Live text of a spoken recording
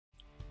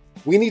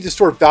We need to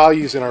store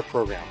values in our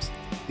programs.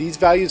 These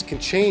values can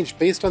change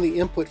based on the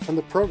input from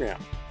the program.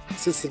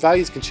 Since the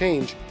values can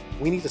change,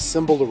 we need a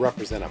symbol to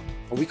represent them,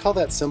 and we call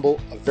that symbol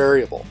a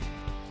variable.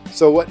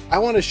 So what I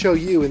want to show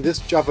you in this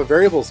Java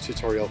variables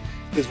tutorial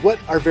is what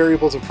are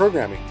variables in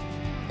programming,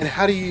 and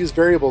how do you use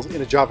variables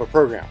in a Java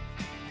program.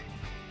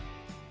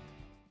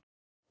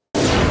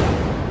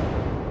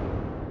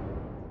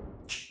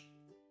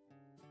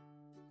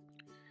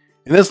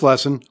 In this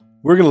lesson,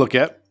 we're going to look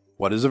at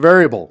what is a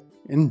variable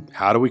and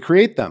how do we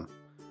create them.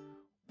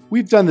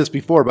 We've done this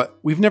before, but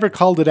we've never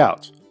called it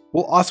out.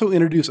 We'll also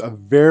introduce a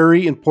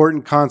very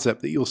important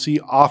concept that you'll see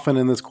often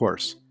in this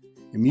course,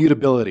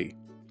 immutability.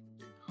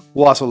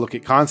 We'll also look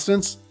at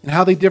constants and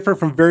how they differ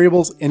from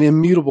variables and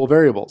immutable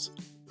variables.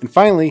 And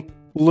finally,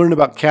 we'll learn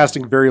about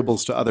casting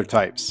variables to other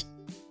types.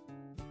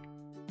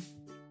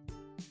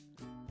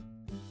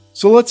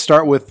 So let's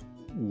start with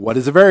what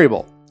is a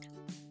variable?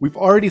 We've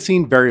already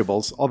seen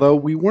variables, although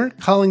we weren't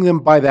calling them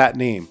by that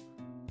name.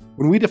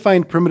 When we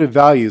define primitive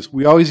values,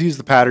 we always use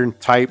the pattern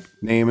type,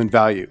 name, and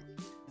value.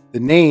 The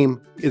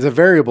name is a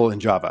variable in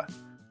Java.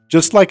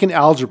 Just like in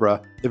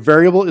algebra, the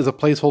variable is a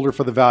placeholder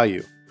for the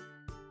value.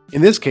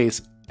 In this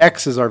case,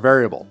 x is our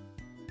variable.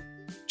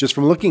 Just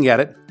from looking at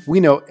it, we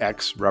know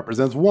x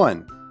represents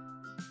 1.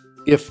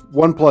 If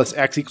 1 plus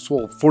x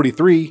equals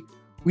 43,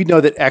 we know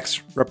that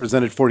x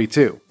represented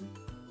 42.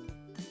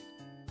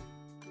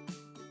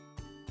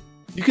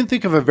 You can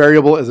think of a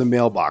variable as a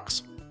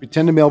mailbox.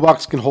 Pretend a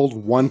mailbox can hold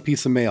one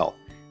piece of mail.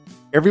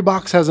 Every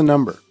box has a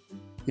number.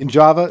 In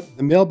Java,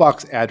 the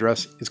mailbox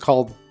address is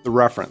called the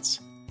reference.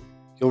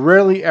 You'll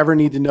rarely ever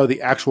need to know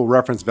the actual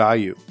reference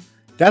value.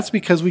 That's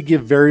because we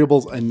give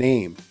variables a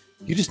name.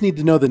 You just need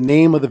to know the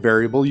name of the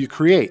variable you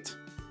create.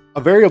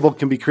 A variable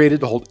can be created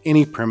to hold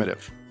any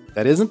primitive.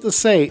 That isn't to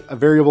say a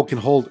variable can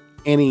hold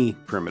any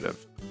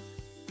primitive.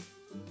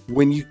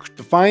 When you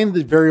define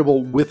the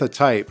variable with a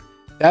type,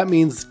 that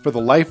means for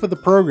the life of the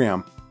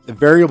program, the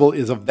variable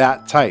is of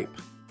that type.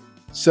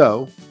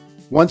 So,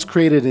 once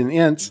created an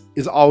int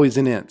is always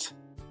an int.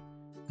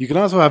 You can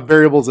also have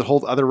variables that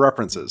hold other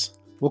references.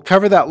 We'll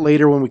cover that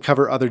later when we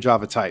cover other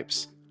Java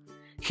types.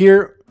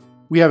 Here,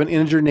 we have an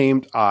integer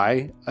named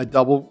I, a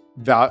double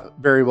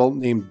variable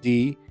named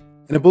D,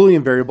 and a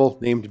Boolean variable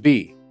named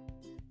B.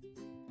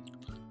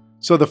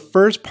 So the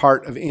first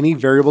part of any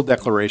variable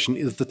declaration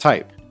is the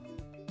type.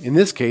 In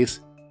this case,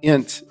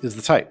 int is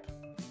the type.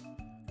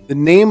 The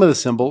name of the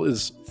symbol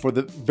is for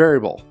the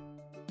variable.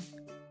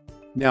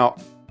 Now,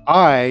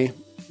 I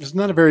is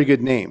not a very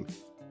good name.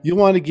 You'll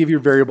want to give your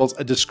variables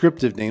a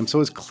descriptive name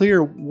so it's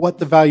clear what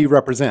the value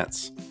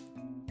represents.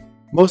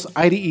 Most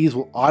IDEs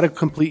will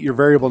autocomplete your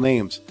variable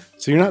names,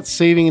 so you're not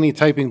saving any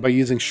typing by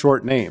using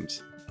short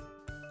names.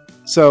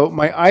 So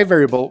my I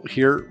variable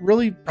here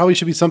really probably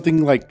should be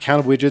something like count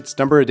of widgets,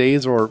 number of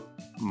days, or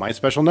my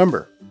special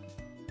number.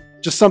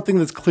 Just something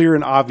that's clear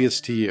and obvious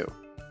to you.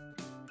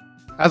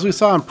 As we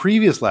saw in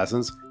previous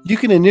lessons, you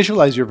can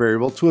initialize your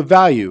variable to a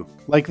value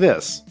like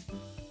this.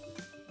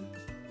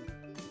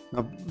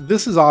 Now,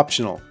 this is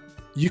optional.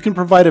 You can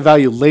provide a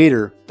value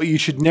later, but you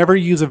should never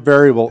use a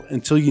variable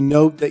until you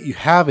know that you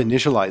have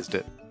initialized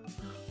it.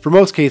 For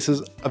most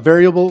cases, a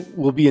variable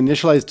will be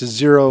initialized to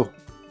 0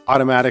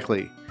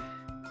 automatically.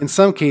 In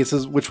some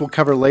cases, which we'll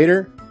cover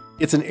later,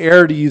 it's an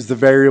error to use the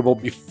variable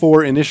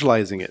before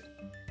initializing it.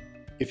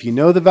 If you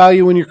know the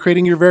value when you're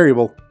creating your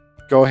variable,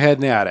 go ahead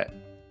and add it.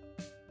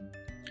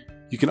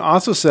 You can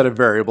also set a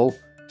variable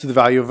to the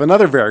value of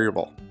another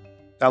variable.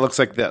 That looks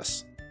like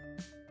this.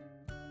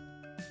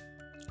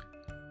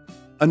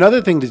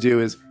 Another thing to do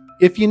is,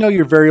 if you know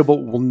your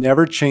variable will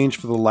never change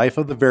for the life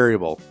of the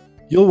variable,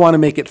 you'll want to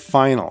make it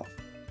final.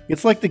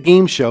 It's like the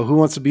game show Who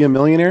Wants to Be a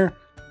Millionaire?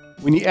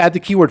 When you add the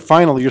keyword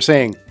final, you're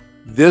saying,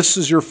 this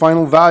is your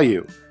final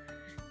value.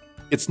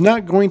 It's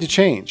not going to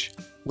change.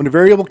 When a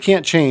variable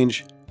can't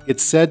change,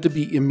 it's said to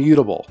be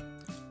immutable.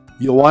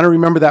 You'll want to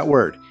remember that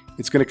word.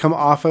 It's going to come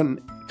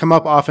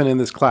up often in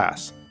this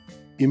class.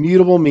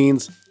 Immutable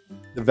means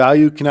the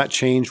value cannot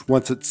change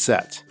once it's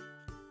set.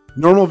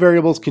 Normal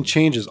variables can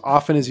change as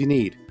often as you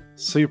need,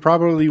 so you're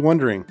probably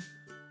wondering,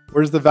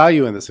 where's the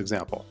value in this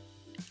example?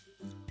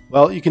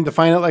 Well, you can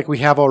define it like we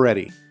have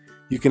already.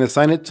 You can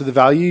assign it to the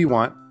value you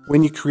want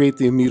when you create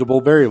the immutable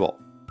variable.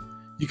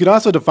 You can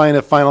also define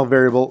a final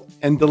variable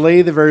and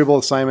delay the variable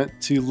assignment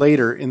to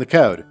later in the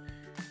code.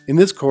 In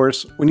this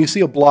course, when you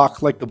see a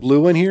block like the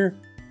blue one here,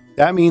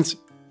 that means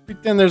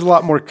pretend there's a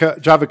lot more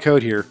Java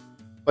code here,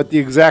 but the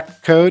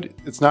exact code,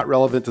 it's not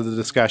relevant to the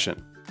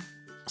discussion.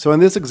 So in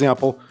this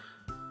example,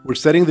 we're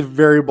setting the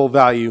variable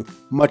value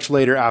much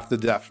later after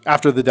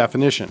the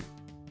definition.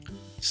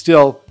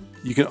 Still,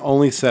 you can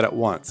only set it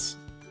once.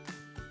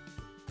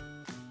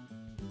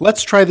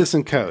 Let's try this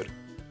in code.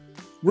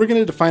 We're going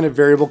to define a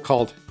variable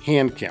called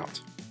hand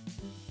count.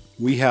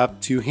 We have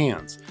 2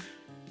 hands.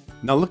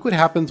 Now look what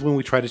happens when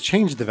we try to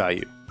change the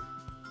value.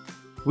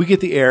 We get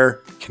the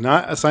error,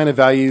 cannot assign a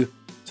value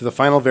to the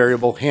final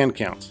variable hand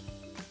count.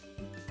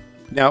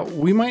 Now,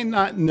 we might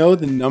not know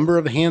the number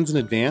of hands in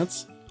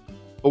advance,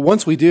 but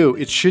once we do,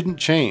 it shouldn't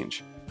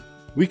change.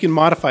 we can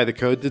modify the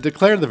code to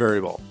declare the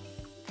variable.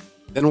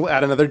 Then we'll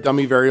add another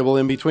dummy variable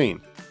in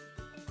between.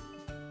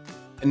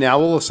 And now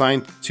we'll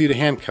assign 2 to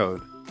hand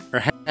code, or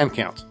hand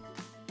count.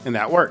 And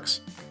that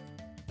works.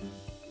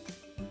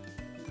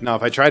 Now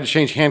if I try to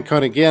change hand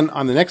count again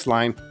on the next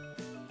line,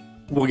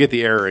 we'll get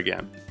the error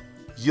again.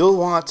 You'll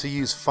want to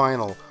use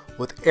final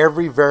with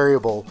every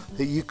variable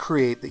that you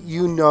create that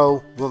you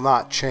know will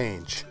not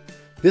change.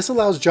 This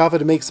allows Java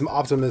to make some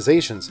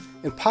optimizations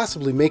and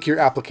possibly make your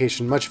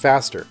application much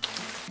faster.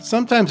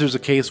 Sometimes there's a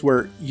case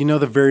where you know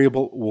the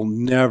variable will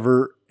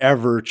never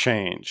ever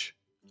change.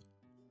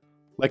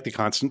 Like the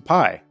constant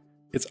pi.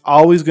 It's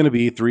always going to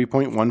be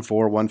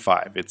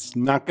 3.1415. It's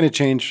not going to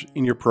change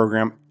in your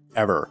program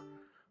ever.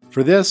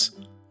 For this,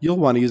 you'll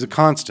want to use a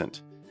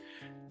constant.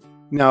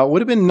 Now, it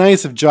would have been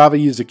nice if Java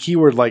used a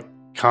keyword like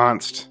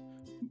const,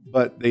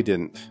 but they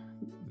didn't.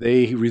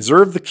 They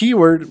reserved the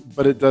keyword,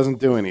 but it doesn't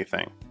do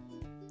anything.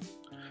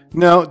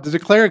 Now, to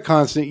declare a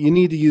constant, you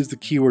need to use the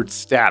keyword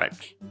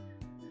static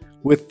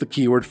with the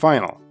keyword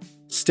final.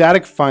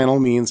 Static final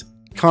means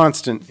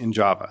constant in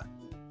Java.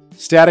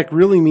 Static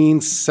really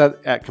means set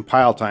at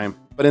compile time,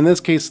 but in this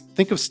case,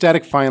 think of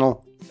static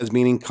final as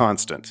meaning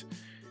constant.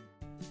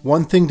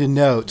 One thing to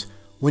note,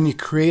 when you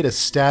create a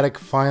static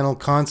final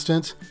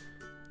constant,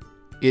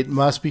 it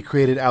must be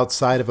created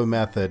outside of a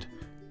method.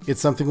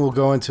 It's something we'll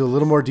go into a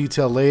little more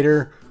detail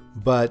later,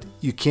 but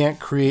you can't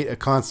create a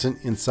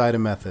constant inside a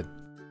method.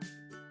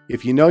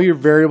 If you know your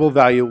variable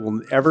value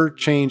will never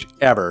change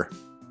ever,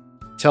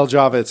 tell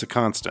Java it's a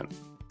constant.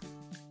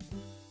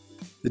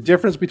 The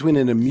difference between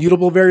an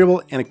immutable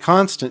variable and a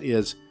constant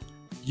is,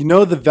 you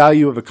know the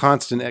value of a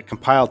constant at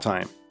compile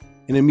time.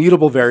 An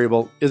immutable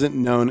variable isn't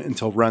known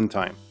until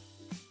runtime.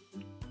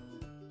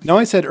 Now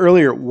I said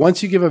earlier,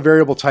 once you give a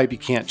variable type, you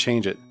can't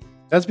change it.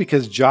 That's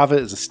because Java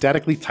is a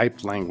statically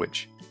typed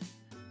language.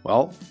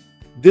 Well,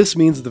 this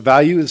means the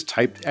value is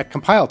typed at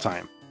compile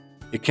time.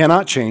 It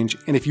cannot change,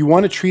 and if you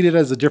want to treat it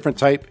as a different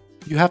type,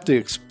 you have to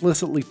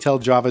explicitly tell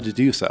Java to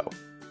do so.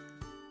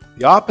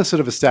 The opposite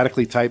of a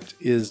statically typed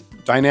is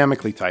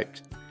dynamically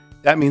typed.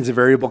 That means a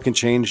variable can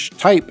change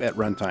type at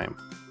runtime.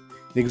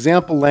 The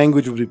example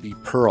language would be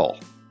Perl.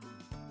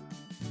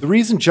 The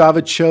reason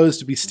Java chose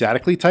to be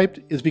statically typed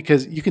is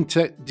because you can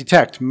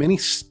detect many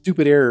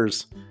stupid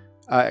errors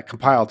at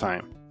compile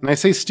time. And I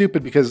say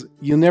stupid because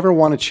you'll never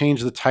want to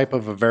change the type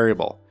of a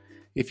variable.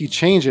 If you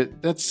change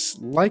it, that's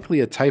likely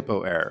a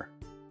typo error.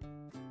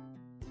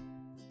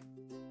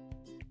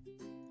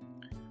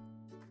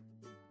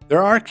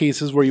 There are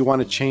cases where you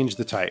want to change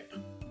the type.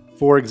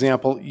 For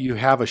example, you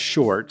have a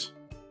short,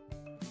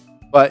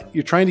 but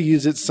you're trying to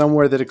use it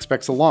somewhere that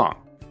expects a long.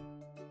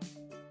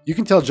 You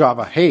can tell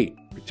Java, hey,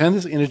 pretend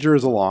this integer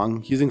is a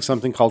long using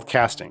something called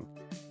casting.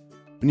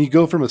 When you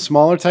go from a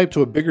smaller type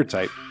to a bigger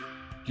type,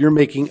 you're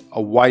making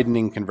a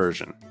widening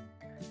conversion.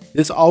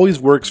 This always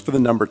works for the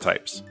number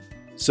types.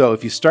 So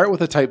if you start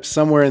with a type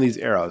somewhere in these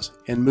arrows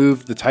and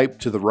move the type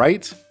to the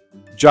right,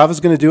 Java's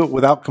going to do it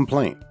without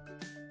complaint.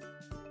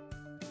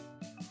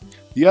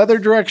 The other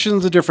direction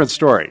is a different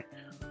story.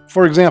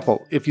 For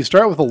example, if you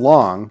start with a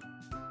long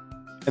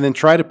and then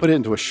try to put it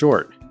into a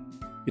short,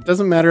 it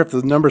doesn't matter if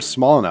the number is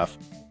small enough,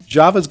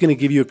 Java's going to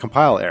give you a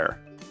compile error.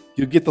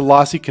 You'll get the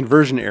lossy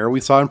conversion error we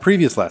saw in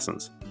previous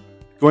lessons.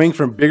 Going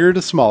from bigger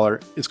to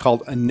smaller is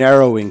called a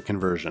narrowing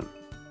conversion.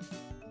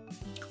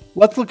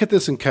 Let's look at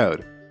this in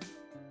code.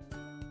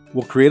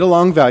 We'll create a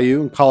long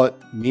value and call it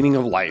meaning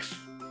of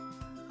life.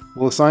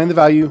 We'll assign the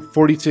value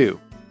 42.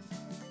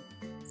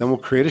 Then we'll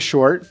create a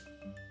short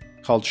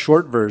called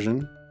short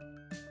version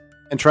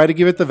and try to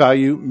give it the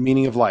value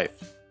meaning of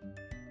life.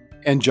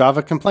 And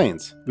Java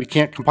complains, we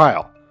can't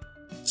compile.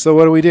 So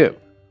what do?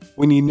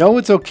 When you know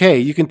it's okay,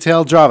 you can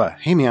tell Java,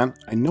 hey man,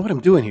 I know what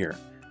I'm doing here.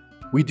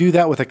 We do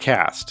that with a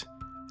cast.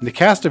 In the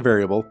cast a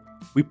variable,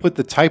 we put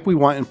the type we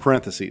want in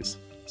parentheses.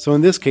 So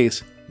in this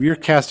case, we are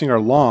casting our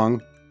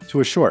long to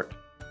a short.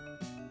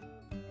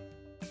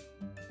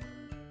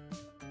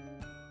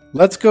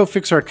 Let's go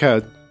fix our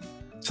code.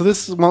 So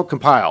this won't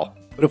compile,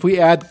 but if we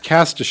add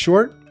cast to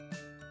short,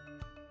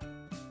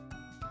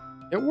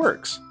 it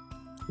works.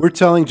 We're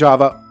telling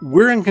Java,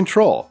 we're in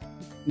control.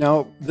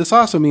 Now, this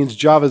also means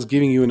Java is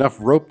giving you enough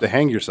rope to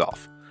hang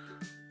yourself.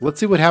 Let's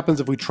see what happens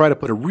if we try to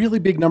put a really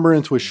big number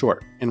into a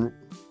short and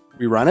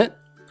we run it.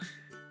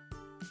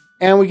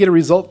 And we get a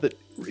result that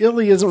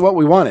really isn't what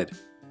we wanted.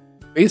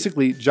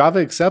 Basically, Java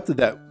accepted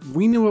that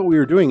we knew what we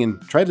were doing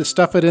and tried to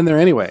stuff it in there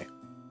anyway.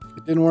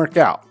 It didn't work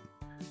out.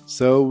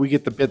 So we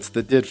get the bits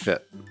that did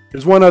fit.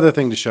 There's one other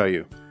thing to show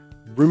you.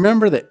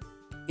 Remember that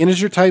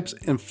integer types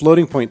and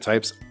floating point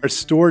types are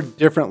stored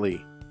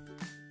differently.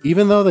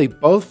 Even though they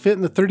both fit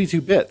in the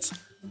 32 bits,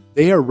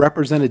 they are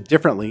represented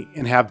differently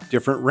and have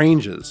different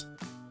ranges.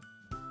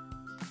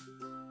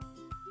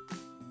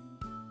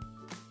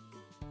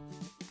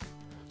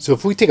 So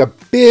if we take a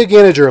big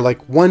integer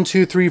like 1,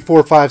 2, 3,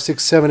 4, 5,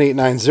 6, 7, 8,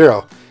 9,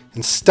 0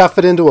 and stuff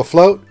it into a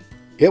float,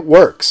 it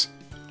works.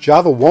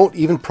 Java won't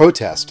even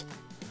protest.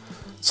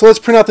 So let's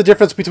print out the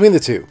difference between the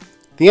two.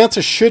 The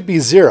answer should be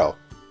 0.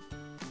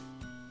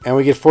 And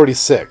we get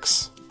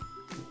 46.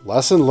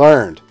 Lesson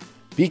learned.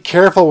 Be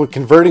careful when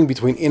converting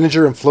between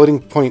integer and floating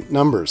point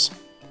numbers.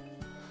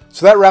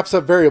 So that wraps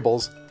up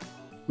variables.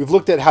 We've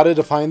looked at how to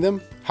define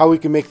them, how we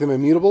can make them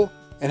immutable,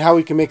 and how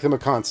we can make them a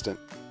constant.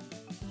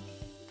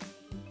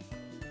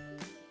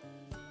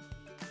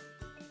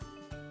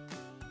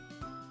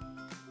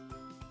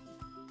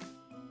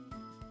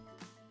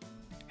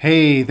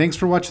 Hey, thanks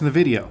for watching the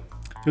video.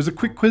 There's a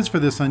quick quiz for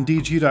this on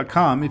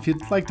dgu.com if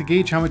you'd like to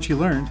gauge how much you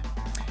learned.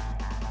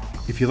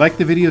 If you like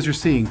the videos you're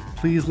seeing,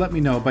 please let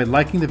me know by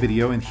liking the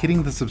video and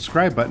hitting the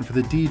subscribe button for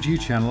the DGU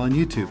channel on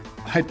YouTube.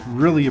 I'd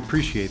really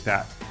appreciate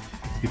that.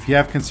 If you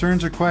have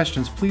concerns or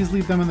questions, please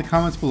leave them in the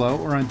comments below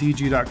or on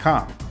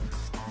dgu.com.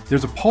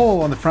 There's a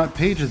poll on the front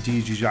page of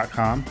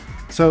dgu.com,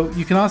 so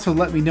you can also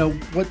let me know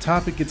what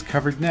topic gets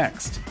covered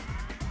next.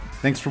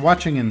 Thanks for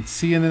watching and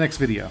see you in the next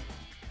video.